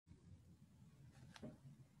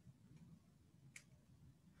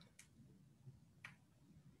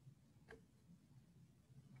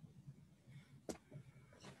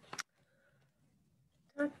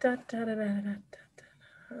I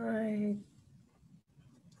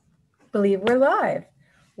believe we're live.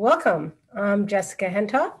 Welcome. I'm Jessica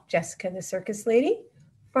Hentoff, Jessica the Circus Lady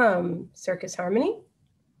from Circus Harmony.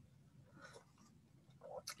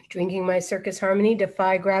 Drinking my Circus Harmony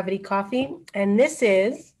Defy Gravity coffee. And this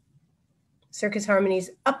is Circus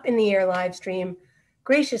Harmony's Up in the Air live stream,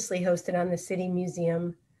 graciously hosted on the City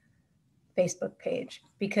Museum Facebook page,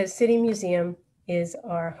 because City Museum is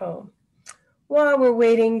our home. While we're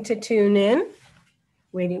waiting to tune in,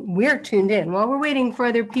 we're tuned in. While we're waiting for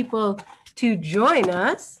other people to join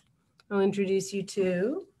us, I'll introduce you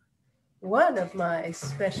to one of my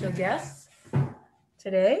special guests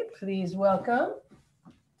today. Please welcome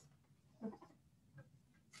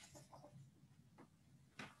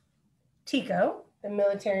Tico, the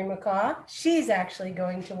military macaw. She's actually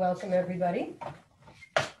going to welcome everybody.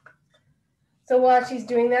 So while she's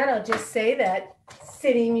doing that, I'll just say that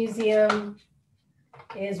City Museum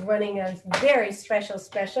is running a very special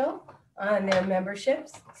on their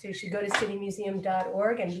memberships. So you should go to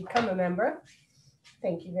citymuseum.org and become a member.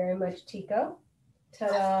 Thank you very much, Tico.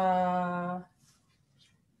 Ta-da!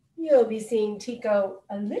 You'll be seeing Tico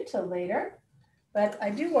a little later, but I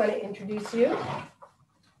do want to introduce you.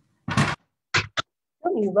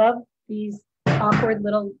 Don't you love these awkward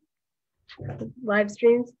little live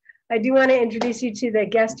streams? I do want to introduce you to the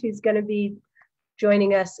guest who's going to be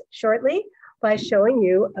joining us shortly by showing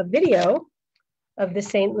you a video of the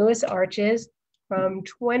St. Louis Arches from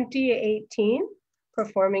 2018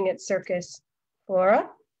 performing at Circus Flora.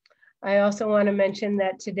 I also want to mention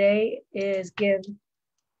that today is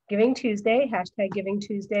Giving Tuesday, hashtag Giving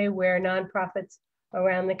Tuesday, where nonprofits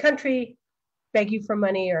around the country beg you for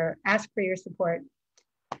money or ask for your support,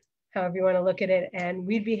 however you want to look at it. And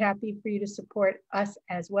we'd be happy for you to support us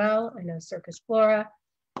as well. I know Circus Flora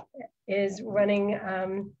is running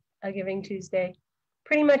a Giving Tuesday.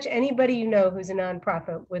 Pretty much anybody you know who's a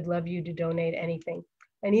nonprofit would love you to donate anything.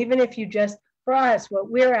 And even if you just, for us,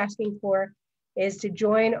 what we're asking for is to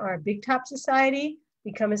join our Big Top Society,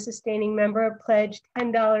 become a sustaining member, pledge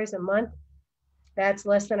 $10 a month. That's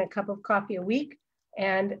less than a cup of coffee a week.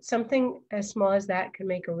 And something as small as that can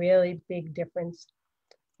make a really big difference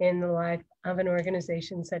in the life of an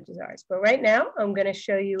organization such as ours. But right now, I'm going to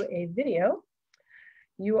show you a video.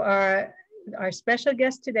 Our special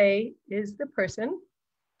guest today is the person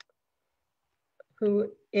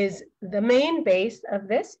who is the main base of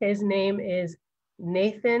this. His name is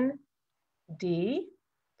Nathan D.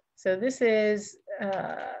 So this is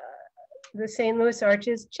the St. Louis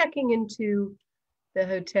Arches checking into the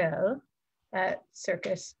hotel at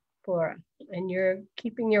Circus Flora. And you're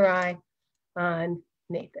keeping your eye on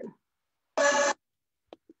Nathan.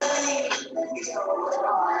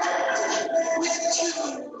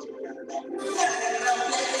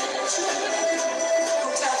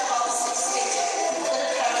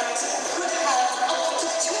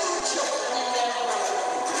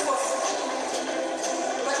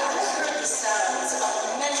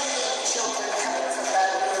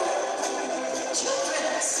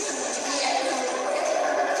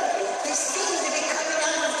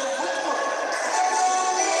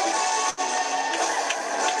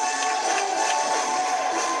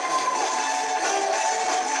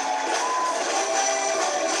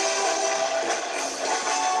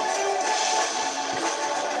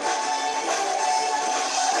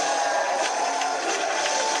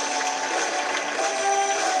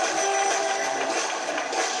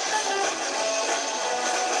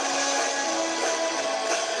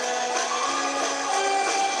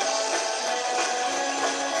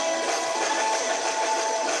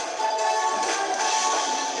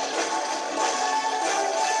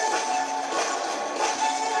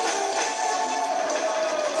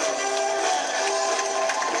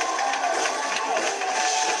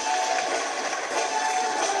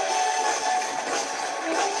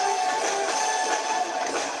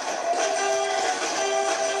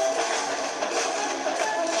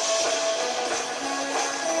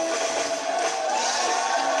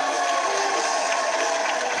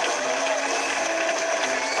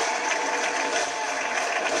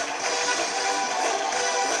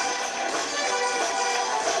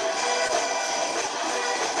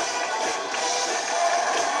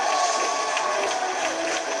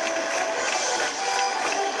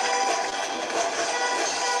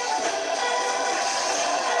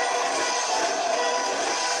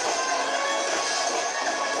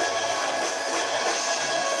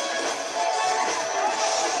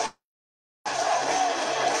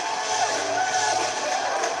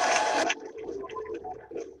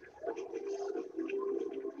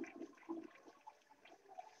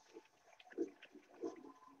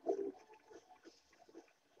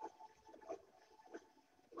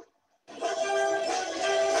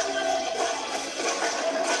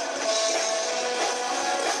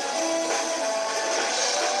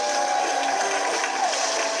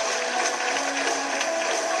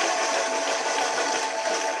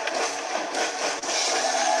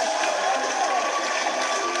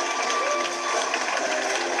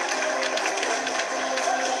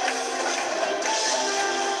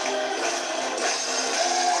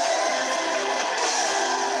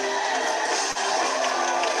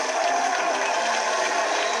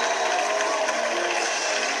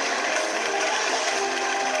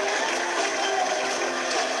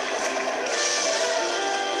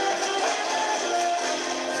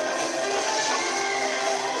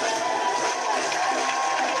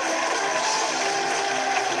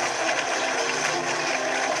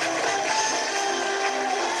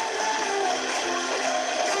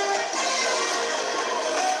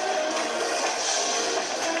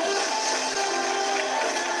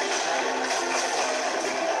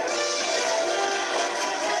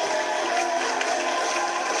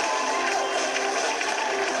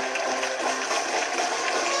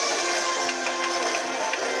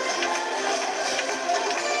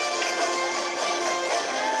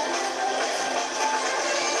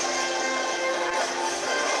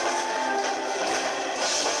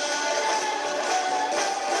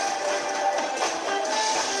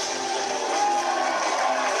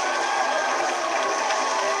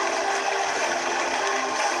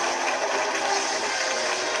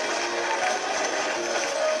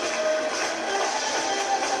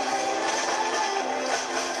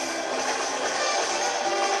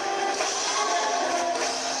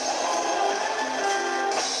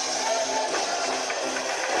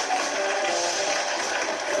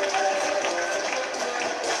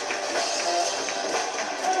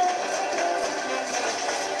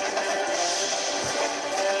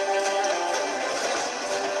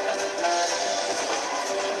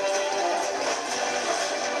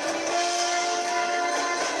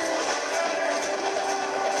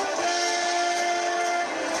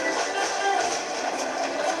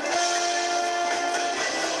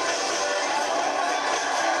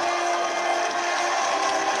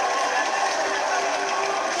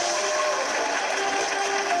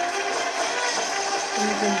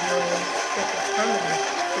 Harmony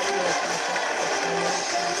St. Louis Arches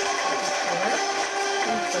performing at Circus Flora in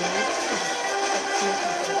 2018. Let's see if we can live stream that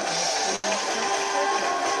shortly.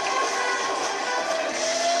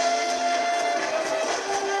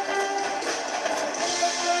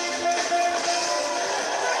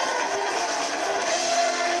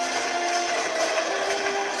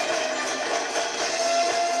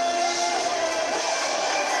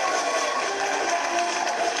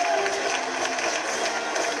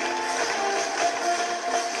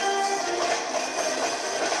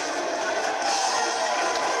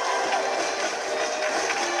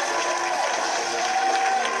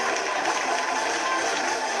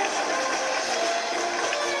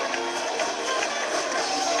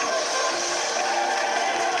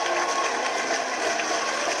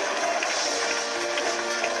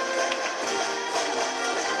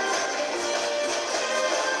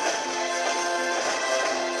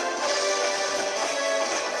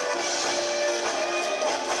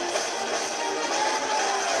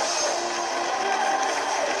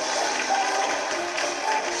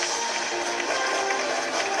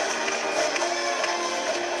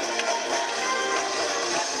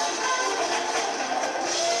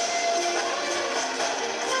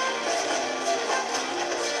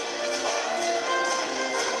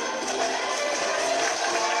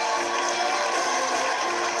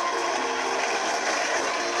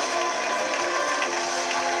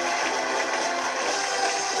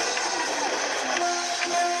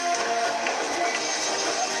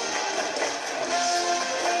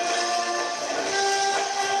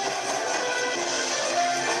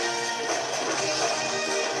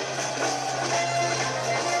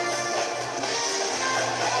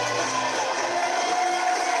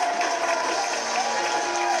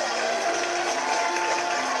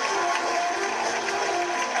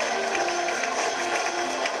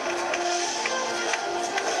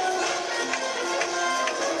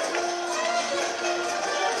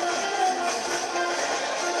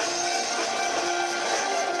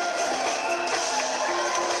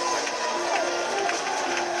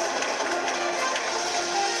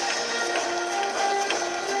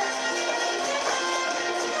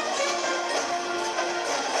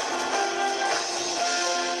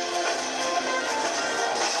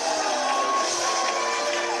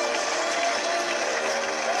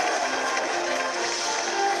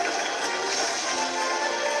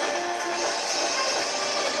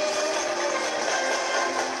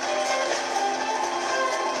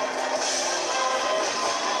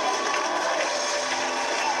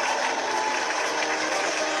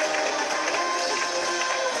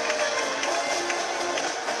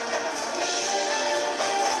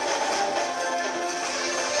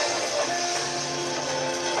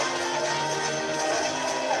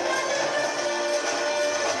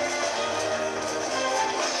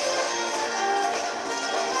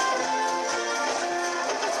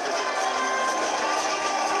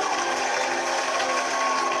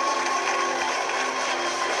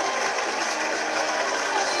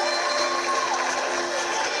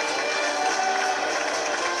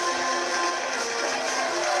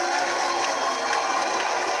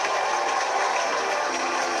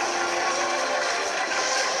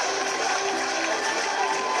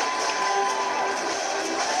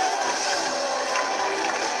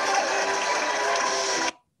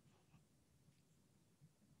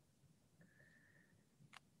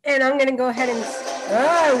 And I'm going to go ahead and,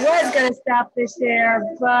 I was going to stop the share,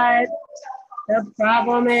 but the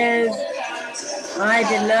problem is I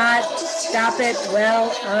did not stop it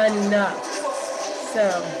well enough. So,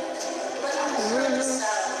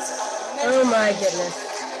 oh my goodness.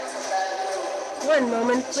 One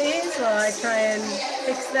moment, please, while I try and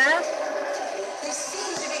fix that.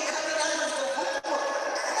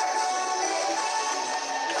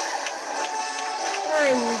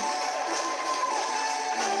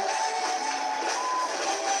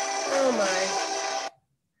 Oh my.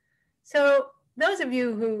 So those of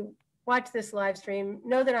you who watch this live stream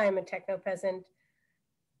know that I am a techno peasant.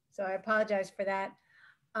 So I apologize for that.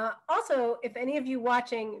 Also, if any of you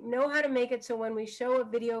watching know how to make it so when we show a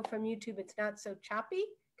video from YouTube, it's not so choppy,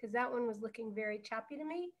 because that one was looking very choppy to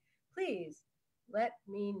me, please let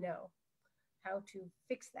me know how to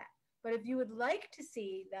fix that. But if you would like to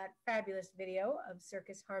see that fabulous video of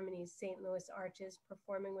Circus Harmony's St. Louis Arches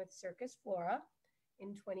performing with Circus Flora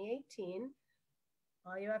in 2018,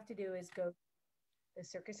 all you have to do is go to the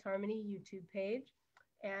Circus Harmony YouTube page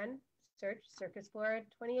and search Circus Flora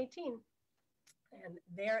 2018. And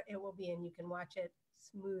there it will be, and you can watch it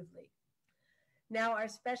smoothly. Now, our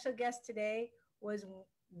special guest today was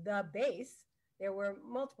the bass. There were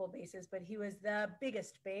multiple basses, but he was the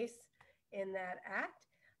biggest bass in that act.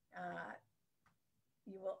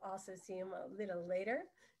 You will also see him a little later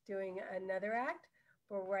doing another act.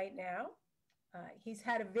 For right now, he's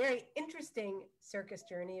had a very interesting circus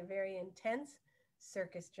journey, a very intense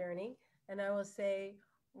circus journey. And I will say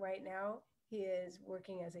right now, he is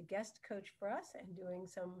working as a guest coach for us and doing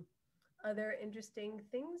some other interesting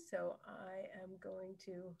things. So I am going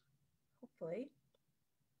to, hopefully,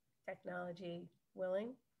 technology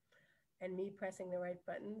willing, and me pressing the right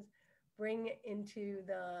buttons, bring into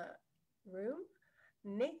the room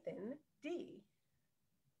Nathan D.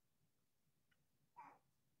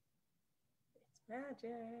 It's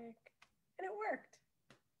magic. And it worked.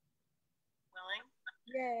 Willing?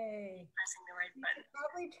 Yay. Pressing the right button.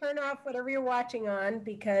 Probably turn off whatever you're watching on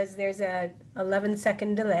because there's a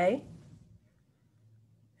 11-second delay.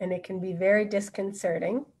 And it can be very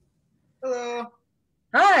disconcerting. Hello.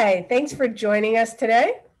 Hi, thanks for joining us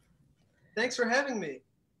today. Thanks for having me.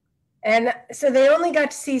 And so they only got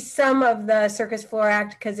to see some of the circus floor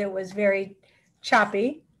act because it was very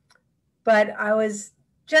choppy. But I was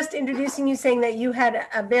just introducing you, saying that you had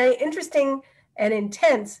a very interesting and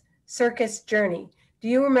intense circus journey. Do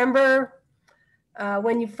you remember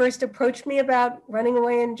when you first approached me about running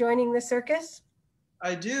away and joining the circus?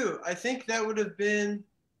 I do. I think that would have been,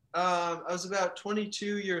 I was about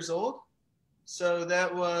 22 years old. So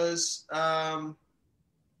that was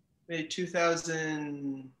maybe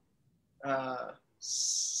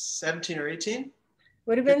 2017 or 18.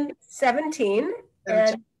 Would have been 17.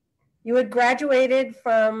 And you had graduated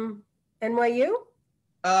from NYU?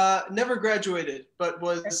 Never graduated, but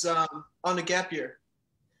was on a gap year.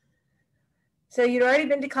 So you'd already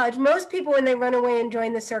been to college. Most people, when they run away and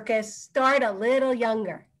join the circus, start a little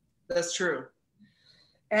younger. That's true.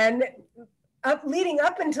 And leading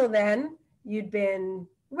up until then, you'd been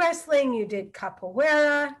wrestling, you did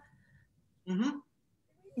capoeira. Mm-hmm.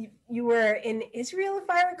 You were in Israel, if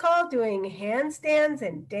I recall, doing handstands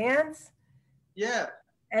and dance. Yeah.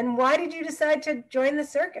 And why did you decide to join the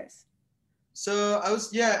circus? So I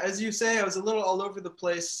was, yeah, as you say, I was a little all over the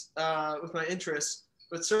place with my interests,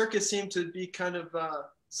 but circus seemed to be kind of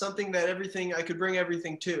something that I could bring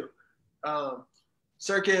everything to.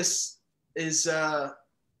 Circus is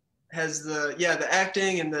has the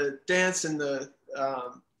acting and the dance and the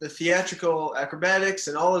theatrical acrobatics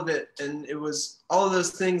and all of it, and it was all of those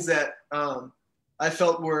things that I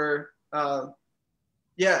felt were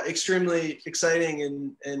extremely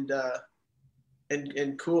exciting and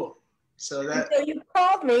cool. So you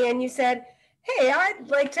called me and you said, "Hey, I'd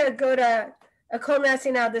like to go to École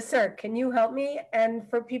Nationale de Cirque. Can you help me?" And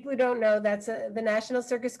for people who don't know, that's the National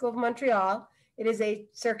Circus School of Montreal. It is a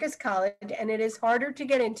circus college, and it is harder to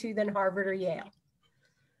get into than Harvard or Yale.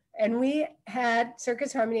 And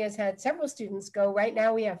Circus Harmony has had several students go. Right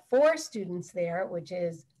now we have 4 students there, which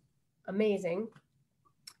is amazing.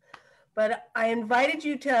 But I invited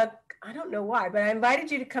you to, I don't know why, but I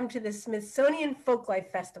invited you to come to the Smithsonian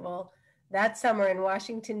Folklife Festival that summer in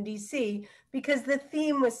Washington, D.C., because the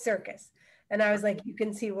theme was circus. And I was like, you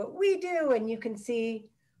can see what we do, and you can see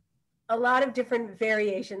a lot of different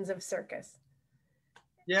variations of circus.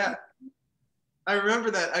 Yeah, I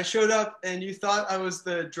remember that. I showed up and you thought I was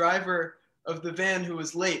the driver of the van who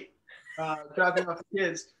was late, dropping off the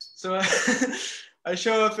kids. So I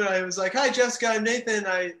show up and I was like, "Hi, Jessica, I'm Nathan.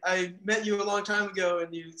 I met you a long time ago."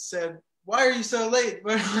 And you said, "Why are you so late?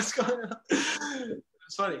 What's going on?" It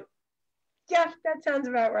was funny. Yeah, that sounds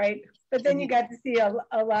about right. But then you got to see a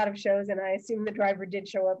lot of shows, and I assume the driver did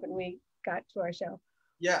show up and we got to our show.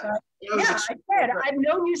 Yeah. I said, I've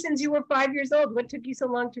known you since you were 5 years old. What took you so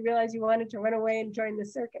long to realize you wanted to run away and join the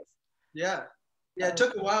circus? Yeah. Yeah, it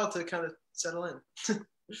took a while to kind of settle in.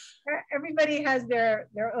 Everybody has their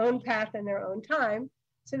own path and their own time.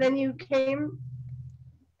 So then you came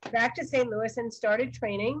back to St. Louis and started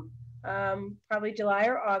training, probably July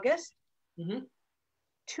or August,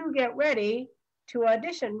 to get ready to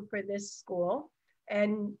audition for this school.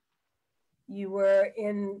 And you were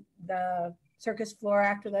in the Circus Floor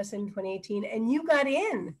Act with us in 2018, and you got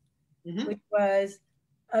in, which was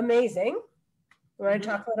amazing. You want to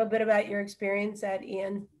talk a little bit about your experience at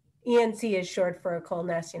ENC is short for École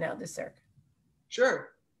Nationale de Cirque.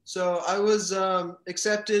 Sure. So I was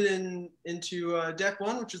accepted into Deck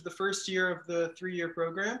 1, which is the first year of the 3-year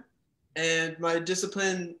program. And my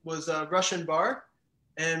discipline was Russian bar.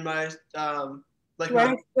 And my, you want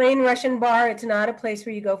to explain Russian bar? It's not a place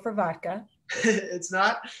where you go for vodka. It's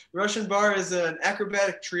not. Russian bar is an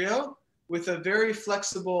acrobatic trio with a very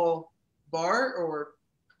flexible bar or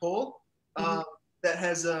pole that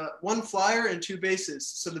has one flyer and 2 bases.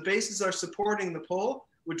 So the bases are supporting the pole,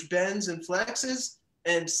 which bends and flexes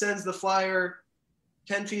and sends the flyer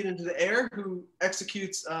 10 feet into the air, who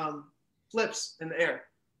executes flips in the air.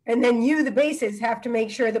 And then you, the bassist, have to make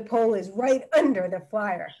sure the pole is right under the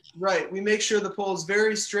flyer. Right. We make sure the pole is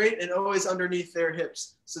very straight and always underneath their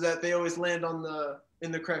hips so that they always land on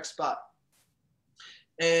in the correct spot.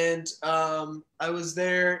 And I was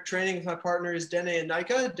there training with my partners, Dene and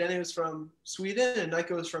Nika. Dene was from Sweden and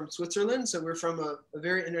Nika was from Switzerland. So we're from a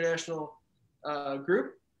very international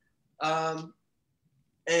group. And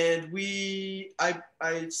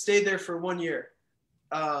I stayed there for 1 year.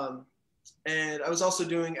 And I was also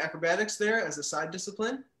doing acrobatics there as a side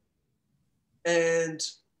discipline. And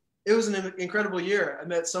it was an incredible year. I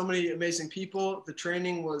met so many amazing people. The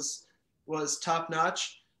training was top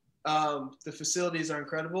notch. The facilities are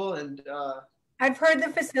incredible. And I've heard the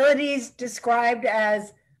facilities described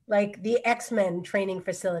as like the X-Men training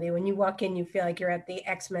facility. When you walk in, you feel like you're at the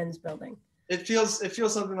X-Men's building. It feels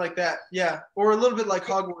something like that. Yeah. Or a little bit like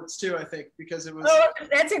Hogwarts too, I think, because it was. Oh,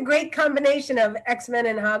 that's a great combination of X-Men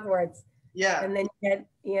and Hogwarts. Yeah. And then you get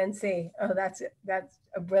ENC. Oh, that's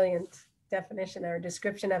a brilliant definition or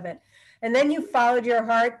description of it. And then you followed your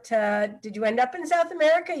heart to, did you end up in South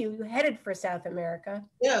America? You headed for South America.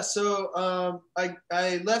 Yeah, so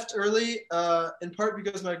I left early in part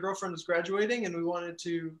because my girlfriend was graduating and we wanted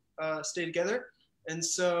to stay together. And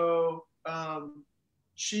so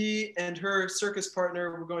she and her circus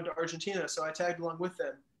partner were going to Argentina, so I tagged along with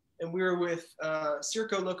them. And we were with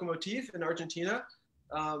Circo Locomotive in Argentina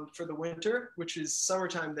for the winter, which is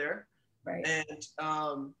summertime there. Right. And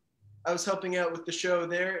I was helping out with the show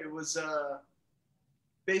there. It was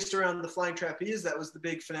based around the flying trapeze. That was the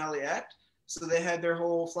big finale act. So they had their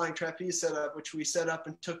whole flying trapeze set up, which we set up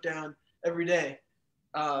and took down every day,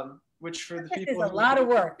 which for the people. It's a lot of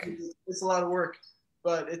work. It's a lot of work,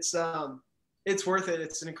 but it's worth it.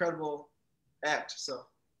 It's an incredible act. So.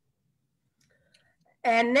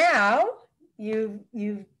 And now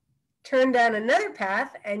you've turned down another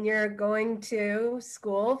path and you're going to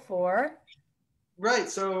school for. Right.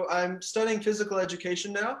 So I'm studying physical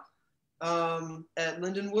education now at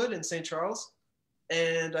Lindenwood in St. Charles.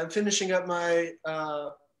 And I'm finishing up my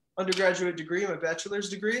undergraduate degree, my bachelor's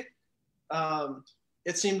degree.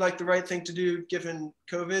 It seemed like the right thing to do given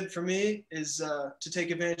COVID for me is to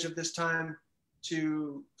take advantage of this time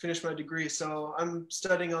to finish my degree. So I'm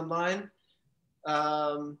studying online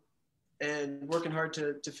and working hard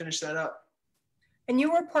to finish that up. And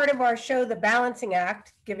you were part of our show, The Balancing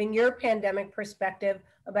Act, giving your pandemic perspective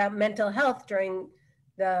about mental health during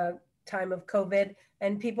the time of COVID.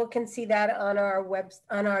 And people can see that on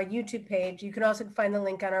our YouTube page. You can also find the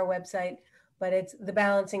link on our website, but it's The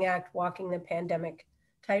Balancing Act, Walking the Pandemic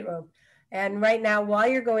Tightrope. And right now, while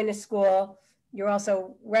you're going to school, you're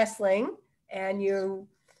also wrestling, and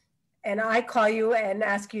I call you and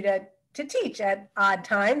ask you to teach at odd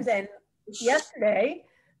times. And yesterday,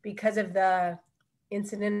 because of the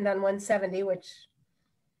incident on 170, which,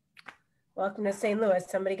 welcome to St. Louis,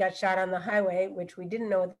 somebody got shot on the highway, which we didn't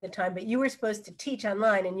know at the time, but you were supposed to teach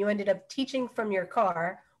online and you ended up teaching from your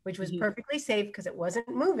car, which was perfectly safe because it wasn't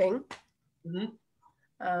moving. Yeah,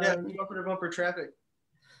 bumper to bumper traffic.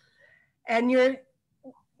 And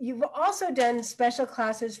you've also done special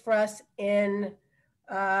classes for us in,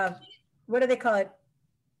 what do they call it?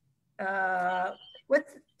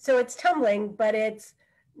 So it's tumbling, but it's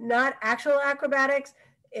not actual acrobatics.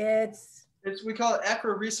 We call it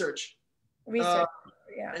acro research. Yeah.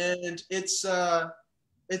 And it's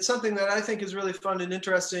something that I think is really fun and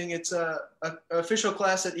interesting. It's a official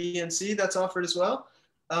class at ENC that's offered as well.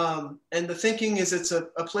 And the thinking is it's a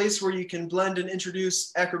place where you can blend and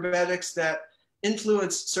introduce acrobatics that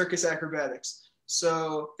influence circus acrobatics.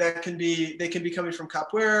 So they can be coming from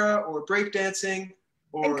capoeira or breakdancing.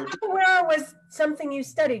 And capoeira was something you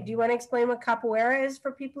studied. Do you want to explain what capoeira is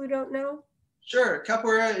for people who don't know? Sure.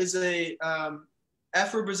 Capoeira is a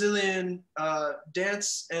Afro-Brazilian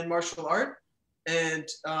dance and martial art. And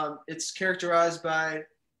it's characterized by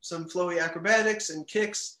some flowy acrobatics and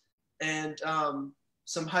kicks and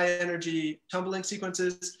some high energy tumbling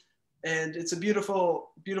sequences. And it's a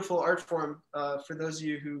beautiful, beautiful art form for those of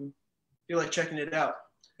you who feel like checking it out.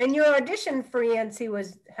 And your audition for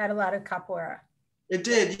ENC had a lot of capoeira. It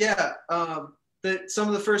did, yeah. Some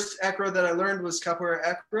of the first acro that I learned was capoeira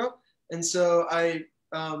acro. And so I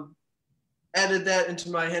added that into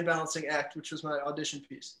my hand balancing act, which was my audition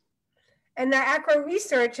piece. And the acro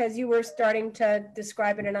research, as you were starting to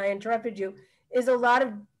describe it and I interrupted you, is a lot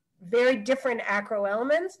of very different acro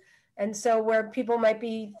elements. And so where people might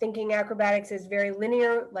be thinking acrobatics is very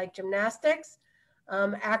linear, like gymnastics,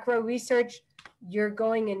 acro research, you're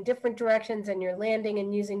going in different directions and you're landing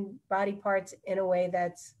and using body parts in a way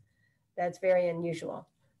that's very unusual.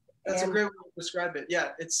 That's a And great way to describe it. Yeah,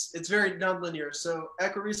 it's very nonlinear. So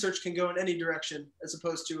acro research can go in any direction as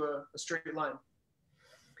opposed to a straight line.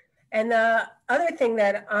 And the other thing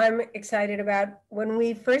that I'm excited about, when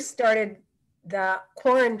we first started the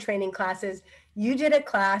quorum training classes, you did a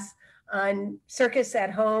class on circus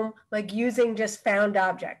at home, like using just found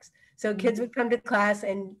objects. So kids would come to class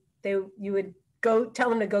and you would go tell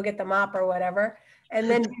them to go get the mop or whatever, and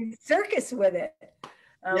then do circus with it,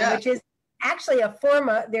 Yeah. which is actually a form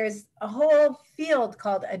of, there's a whole field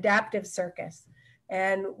called adaptive circus.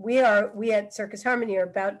 And we at Circus Harmony are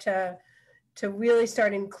about to really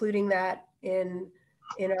start including that in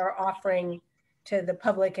our offering to the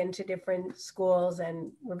public and to different schools.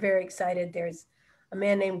 And we're very excited. There's a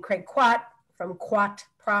man named Craig Quat from Quat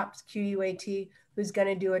Props, Quat, who's going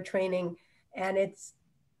to do a training. And it's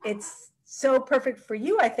so perfect for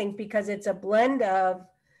you, I think, because it's a blend of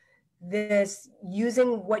this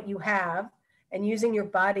using what you have and using your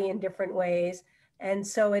body in different ways. And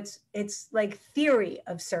so it's like theory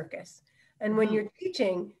of circus. And when you're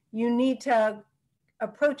teaching, you need to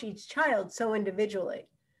approach each child so individually.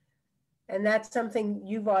 And that's something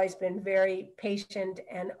you've always been very patient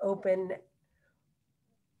and open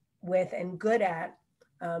with and good at.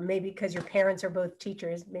 Maybe because your parents are both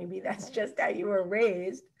teachers, maybe that's just how you were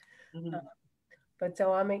raised. But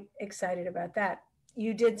so I'm excited about that.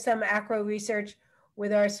 You did some acro research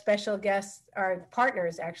with our special guests, our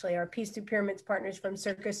partners, actually, our Peace Through Pyramids partners from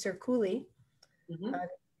Circus Circus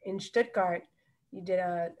in Stuttgart. You did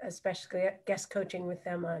a special guest coaching with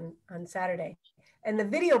them on Saturday. And the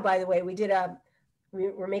video, by the way,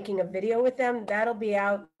 we're making a video with them. That'll be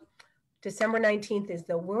out December 19th is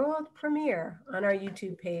the world premiere on our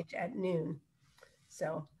YouTube page at noon.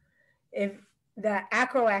 So if the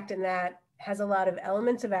acro act in that has a lot of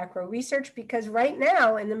elements of acro research, because right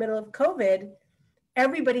now in the middle of COVID,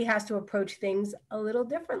 everybody has to approach things a little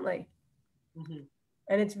differently.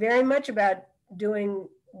 And it's very much about doing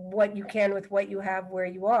what you can with what you have where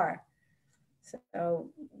you are.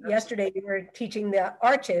 So yesterday we were teaching the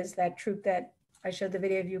Arches, that troupe that I showed the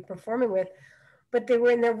video of you performing with, but they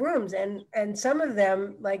were in their rooms, and some of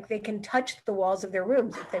them, like, they can touch the walls of their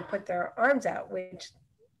rooms if they put their arms out, which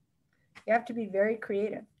you have to be very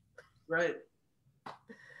creative. Right.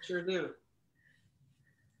 Sure do.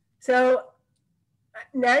 So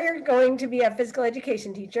now you're going to be a physical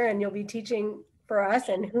education teacher, and you'll be teaching for us,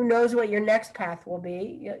 and who knows what your next path will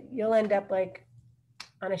be. You'll end up like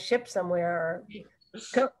on a ship somewhere,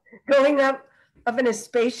 or going up in a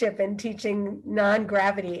spaceship and teaching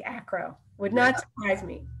non-gravity acro. Would not surprise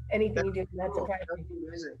me. Anything you do would not surprise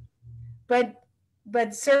me.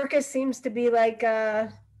 But circus seems to be like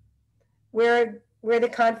where the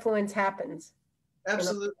confluence happens.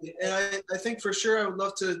 Absolutely. And I think for sure I would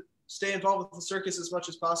love to stay involved with the circus as much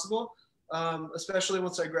as possible, especially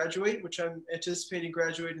once I graduate, which I'm anticipating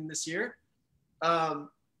graduating this year.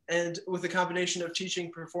 And with a combination of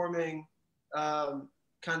teaching, performing,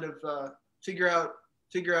 kind of figure out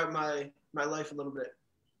my life a little bit.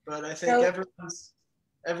 But I think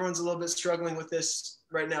everyone's a little bit struggling with this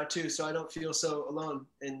right now too, so I don't feel so alone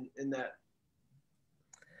in that.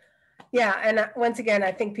 Yeah, and once again,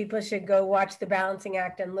 I think people should go watch the balancing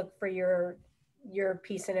act and look for your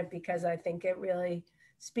piece in it, because I think it really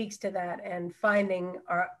speaks to that and finding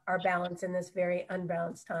our balance in this very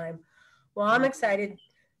unbalanced time. Well, I'm excited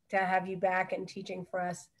to have you back and teaching for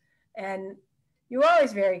us. And you're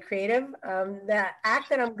always very creative. The act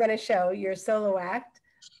that I'm going to show, your solo act,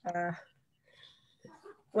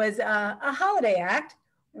 was a holiday act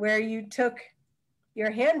where you took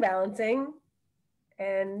your hand balancing,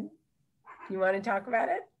 and you want to talk about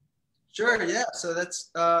it? Sure, yeah. So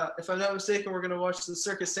that's, if I'm not mistaken, we're going to watch the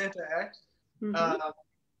Circus Santa act.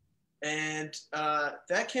 And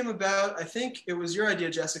that came about, I think it was your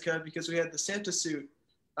idea, Jessica, because we had the Santa suit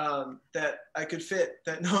that I could fit,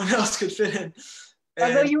 that no one else could fit in.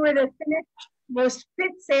 And although you were the most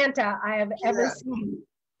fit Santa I have ever seen.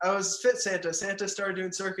 I was fit Santa. Santa started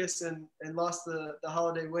doing circus and lost the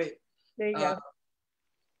holiday weight. There you go.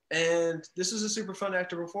 And this was a super fun act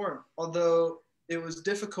to perform, although it was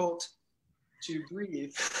difficult to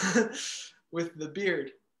breathe with the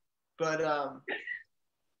beard. But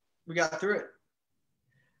we got through it.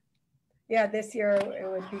 Yeah, this year it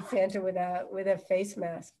would be Santa with a face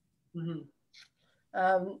mask.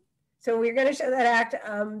 So we're going to show that act.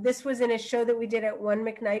 This was in a show that we did at One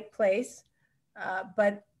McKnight Place.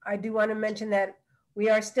 But I do want to mention that we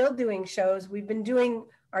are still doing shows. We've been doing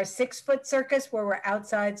our 6-foot circus where we're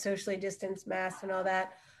outside, socially distanced, masks and all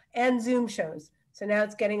that, and Zoom shows. So now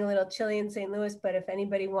it's getting a little chilly in St. Louis, but if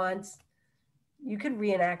anybody wants, you could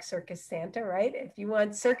reenact Circus Santa, right? If you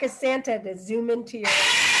want Circus Santa to zoom into your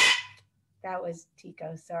That was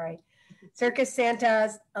Tico, sorry. Circus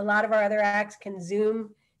Santas, a lot of our other acts can Zoom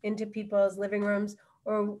into people's living rooms,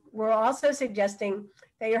 or we're also suggesting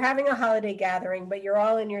that you're having a holiday gathering, but you're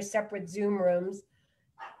all in your separate Zoom rooms,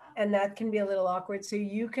 and that can be a little awkward. So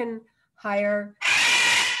you can hire,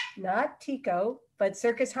 not Tico, but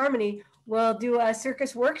Circus Harmony will do a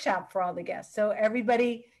circus workshop for all the guests. So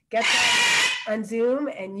everybody gets on Zoom,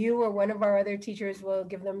 and you or one of our other teachers will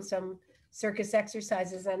give them some circus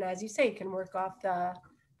exercises. And as you say, you can work off the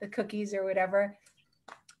cookies or whatever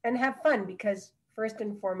and have fun, because first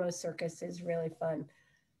and foremost, circus is really fun.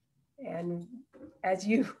 And as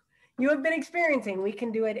you have been experiencing, we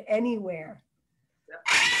can do it anywhere. Yeah.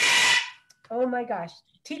 Oh my gosh.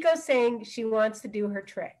 Tico's saying she wants to do her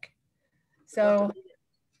trick. So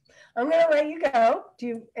I'm going to let you go. Do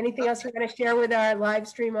you anything else you want to share with our live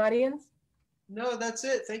stream audience? No, that's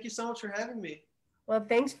it. Thank you so much for having me. Well,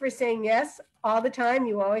 thanks for saying yes all the time.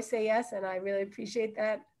 You always say yes, and I really appreciate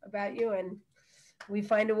that about you. And we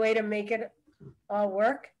find a way to make it all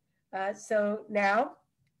work. So now,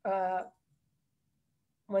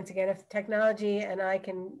 once again, if technology and I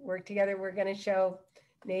can work together, we're going to show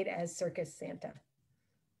Nate as Circus Santa.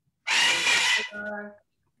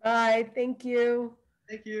 Bye. Thank you.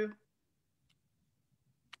 Thank you.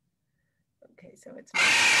 Okay, so it's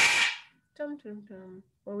dum, dum, dum.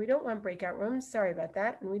 Well, we don't want breakout rooms. Sorry about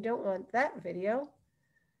that. And we don't want that video.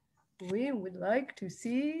 We would like to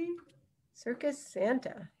see Circus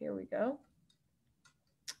Santa. Here we go.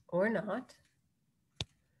 Or not.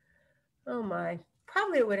 Oh my.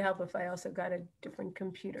 Probably it would help if I also got a different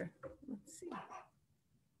computer. Let's see.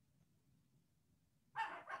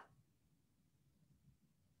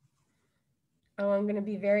 Oh, I'm going to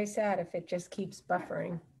be very sad if it just keeps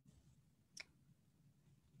buffering.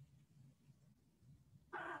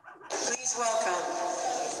 Please welcome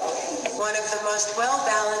one of the most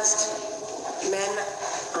well-balanced men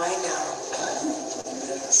I know.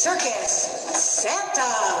 Circus Santa.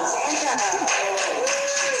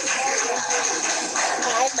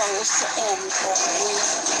 Hi, Lois and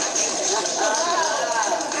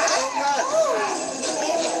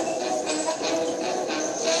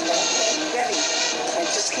I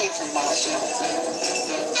just came from Boston.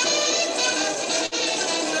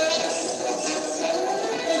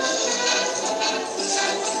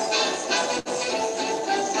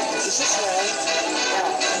 Is this right? Yeah.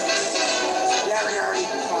 Yeah, we already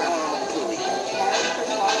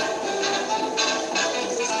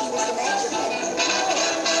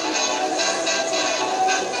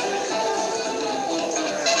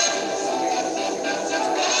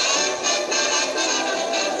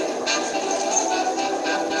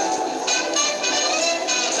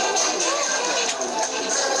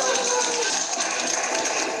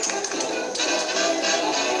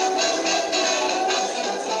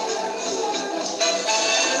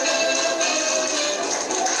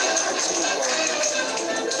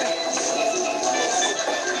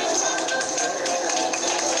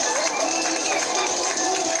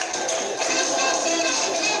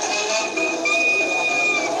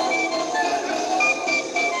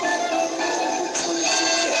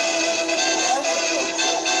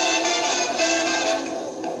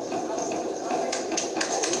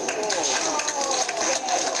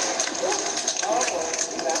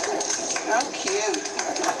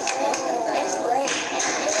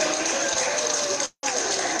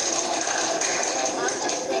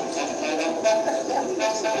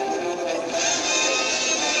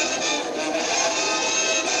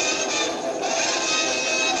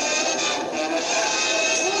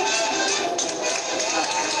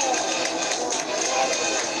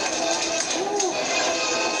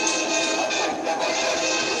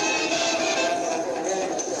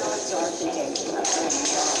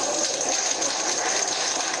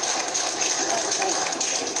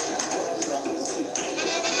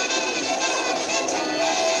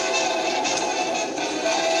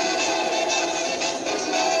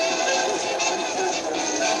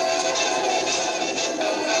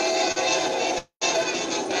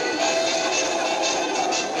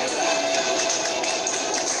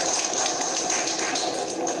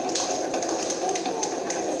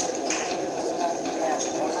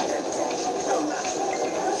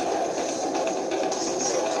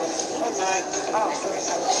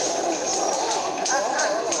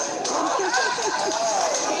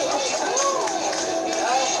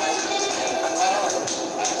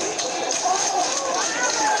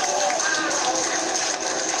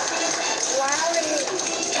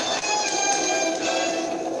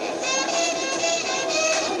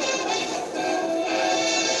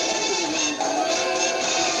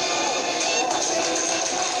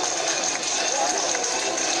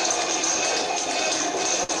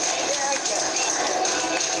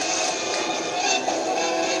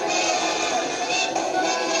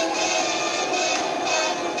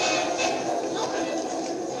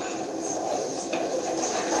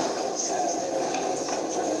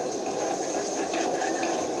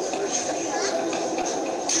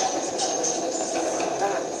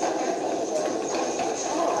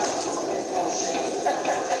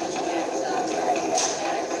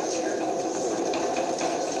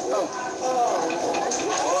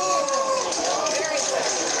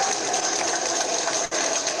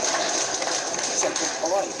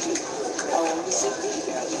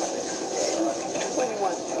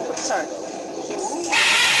start.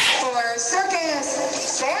 For Circus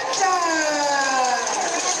Santa.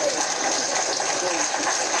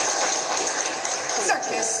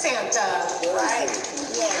 Circus Santa. Right.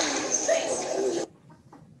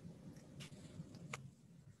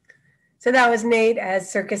 So that was Nate as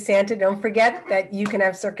Circus Santa. Don't forget that you can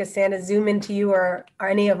have Circus Santa zoom into you or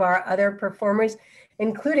any of our other performers,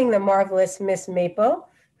 including the marvelous Miss Maple,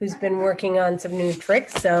 who's been working on some new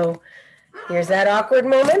tricks. So here's that awkward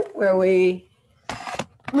moment where we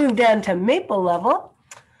move down to Maple level.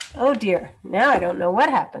 Oh dear, now I don't know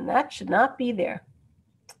what happened. That should not be there.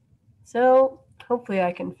 So hopefully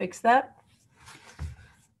I can fix that.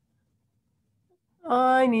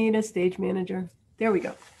 I need a stage manager. There we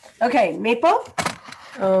go. Okay, Maple.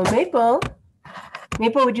 Oh, Maple.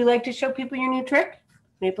 Maple, would you like to show people your new trick?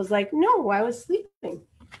 Maple's like, no, I was sleeping.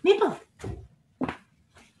 Maple.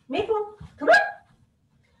 Maple, come on.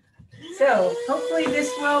 So hopefully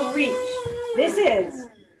this will reach. This is,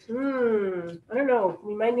 I don't know.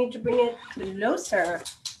 We might need to bring it closer.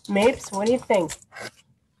 Mapes, what do you think?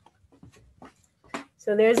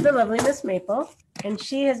 So there's the lovely Miss Maple, and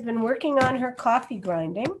she has been working on her coffee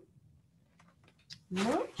grinding.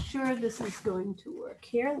 Not sure this is going to work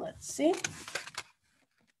here. Let's see.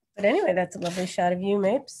 But anyway, that's a lovely shot of you,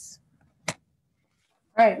 Mapes.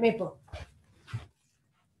 All right, Maple.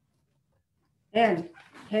 And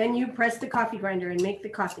can you press the coffee grinder and make the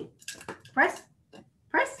coffee? Press,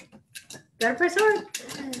 press. Gotta press hard.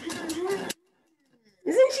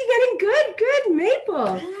 Isn't she getting good? Good,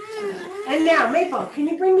 Maple. And now, Maple, can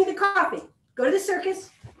you bring me the coffee? Go to the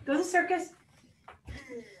circus. Go to the circus.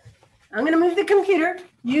 I'm going to move the computer.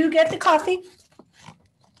 You get the coffee.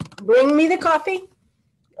 Bring me the coffee.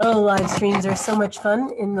 Oh, live streams are so much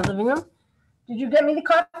fun in the living room. Did you get me the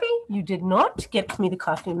coffee? You did not get me the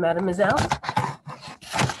coffee, mademoiselle.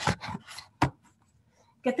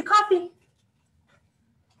 Get the coffee.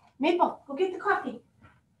 Maple, go get the coffee.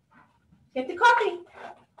 Get the coffee.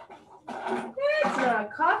 That's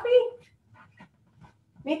not coffee.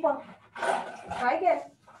 Maple, try again.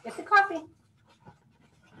 Get the coffee.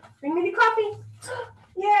 Bring me the coffee.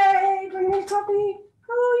 Yay, bring me the coffee.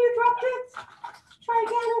 Oh, you dropped it. Try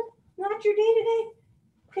again. Not your day today.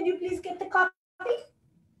 Could you please get the coffee?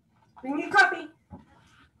 Bring me the coffee.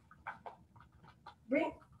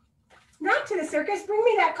 Bring, not to the circus, bring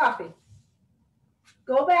me that coffee.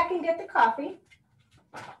 Go back and get the coffee.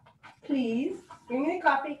 Please, bring me the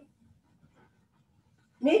coffee.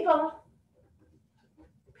 Maple.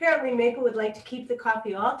 Apparently Maple would like to keep the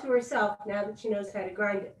coffee all to herself now that she knows how to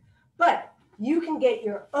grind it. But you can get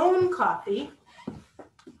your own coffee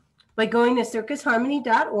by going to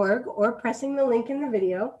circusharmony.org or pressing the link in the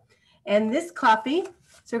video. And this coffee,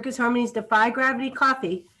 Circus Harmony's Defy Gravity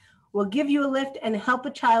coffee, will give you a lift and help a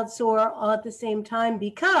child soar all at the same time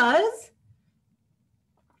because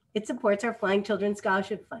it supports our Flying Children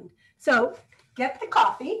Scholarship Fund. So get the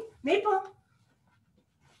coffee, Maple,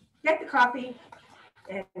 get the coffee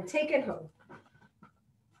and take it home.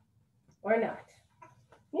 Or not.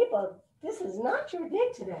 Maple, this is not your day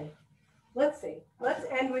today. Let's see. Let's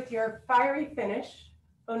end with your fiery finish.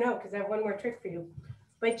 Oh no, because I have one more trick for you.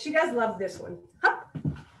 But she does love this one. Hop,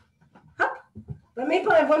 hop. But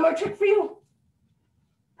Maple, I have one more trick for you.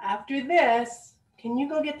 After this, can you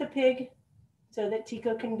go get the pig so that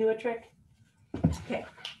Tico can do a trick? Okay,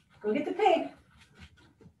 go get the pig.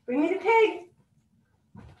 Bring me the pig.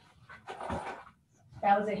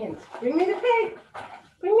 That was a hint. Bring me the pig.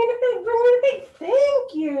 Bring me the pig. Bring me the pig.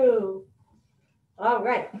 Thank you. All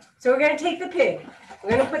right. So we're going to take the pig.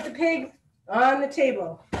 We're going to put the pig on the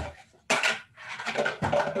table.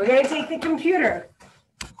 We're going to take the computer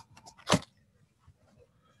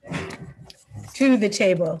to the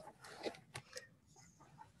table.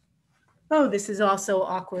 Oh, this is also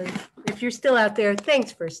awkward. If you're still out there,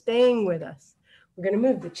 thanks for staying with us. We're going to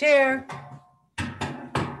move the chair.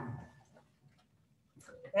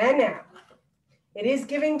 And now, it is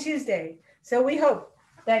Giving Tuesday, so we hope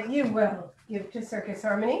that you will give to Circus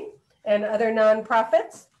Harmony and other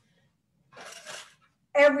nonprofits.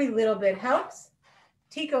 Every little bit helps.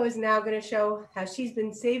 Tico is now going to show how she's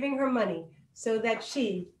been saving her money so that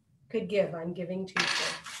she could give on Giving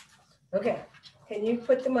Tuesday. Okay, can you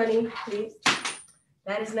put the money, please?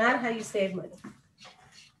 That is not how you save money.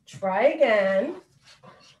 Try again.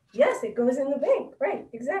 Yes, it goes in the bank. Right,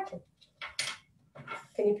 exactly.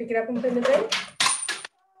 Can you pick it up and put it in the bank?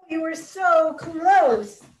 You were so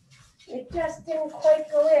close. It just didn't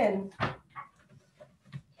quite go in.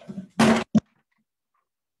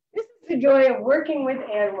 This is the joy of working with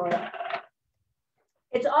Anne.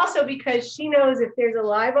 It's also because she knows if there's a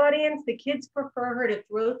live audience, the kids prefer her to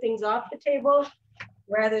throw things off the table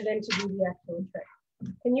rather than to do the actual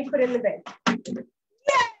trick. Can you put in the bag?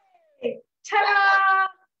 Yay! Ta-da!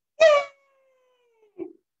 Yay!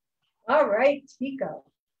 All right, Tico.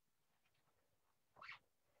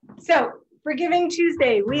 So for Giving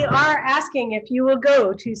Tuesday, we are asking if you will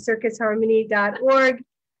go to circusharmony.org,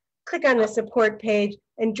 click on the support page,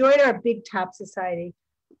 and join our Big Top Society.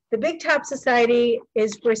 The Big Top Society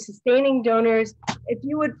is for sustaining donors. If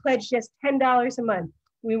you would pledge just $10 a month,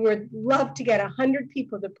 we would love to get 100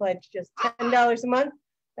 people to pledge just $10 a month.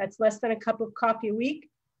 That's less than a cup of coffee a week,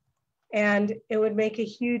 and it would make a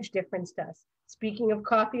huge difference to us. Speaking of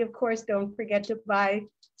coffee, of course, don't forget to buy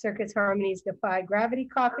Circus Harmony's Defy Gravity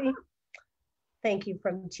coffee. Thank you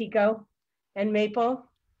from Tico and Maple,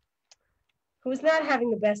 who was not having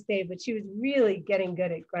the best day, but she was really getting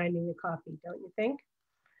good at grinding the coffee, don't you think?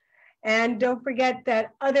 And don't forget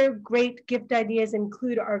that other great gift ideas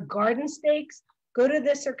include our garden stakes. Go to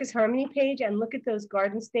the Circus Harmony page and look at those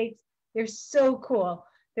garden stakes. They're so cool.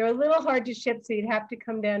 They're a little hard to ship, so you'd have to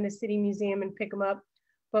come down to City Museum and pick them up.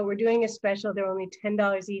 But we're doing a special. They're only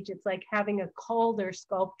 $10 each. It's like having a Calder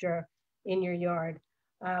sculpture in your yard.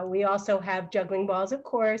 We also have juggling balls, of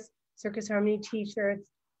course, Circus Harmony t-shirts,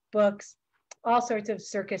 books, all sorts of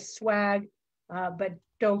circus swag. But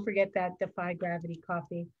don't forget that Defy Gravity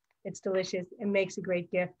coffee. It's delicious. It makes a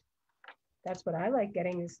great gift. That's what I like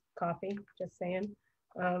getting is coffee, just saying.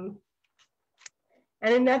 And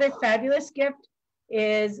another fabulous gift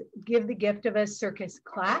is give the gift of a circus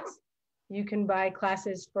class. You can buy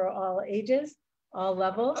classes for all ages, all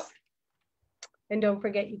levels. And don't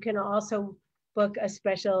forget, you can also book a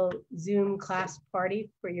special Zoom class party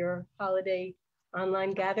for your holiday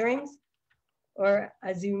online gatherings or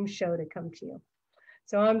a Zoom show to come to you.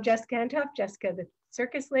 So I'm Jessica Hentoff, Jessica the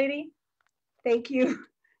Circus Lady. Thank you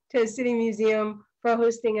to City Museum for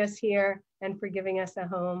hosting us here and for giving us a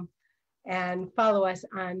home. And follow us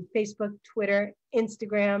on Facebook, Twitter,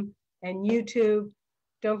 Instagram, and YouTube.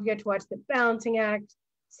 Don't forget to watch The Balancing Act.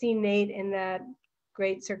 See Nate in that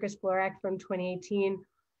great Circus Floor Act from 2018.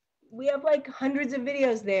 We have like hundreds of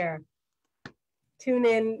videos there. Tune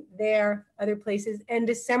in there, other places. And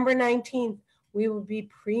December 19th, we will be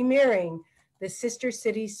premiering the Sister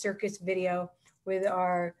City Circus video with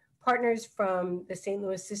our partners from the St.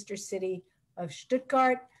 Louis sister city of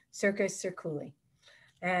Stuttgart, Circus Circuli.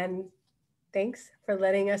 And thanks for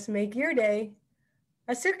letting us make your day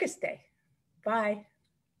a circus day. Bye.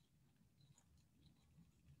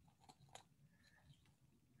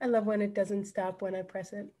 I love when it doesn't stop when I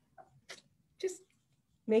press it. Just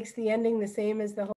makes the ending the same as the whole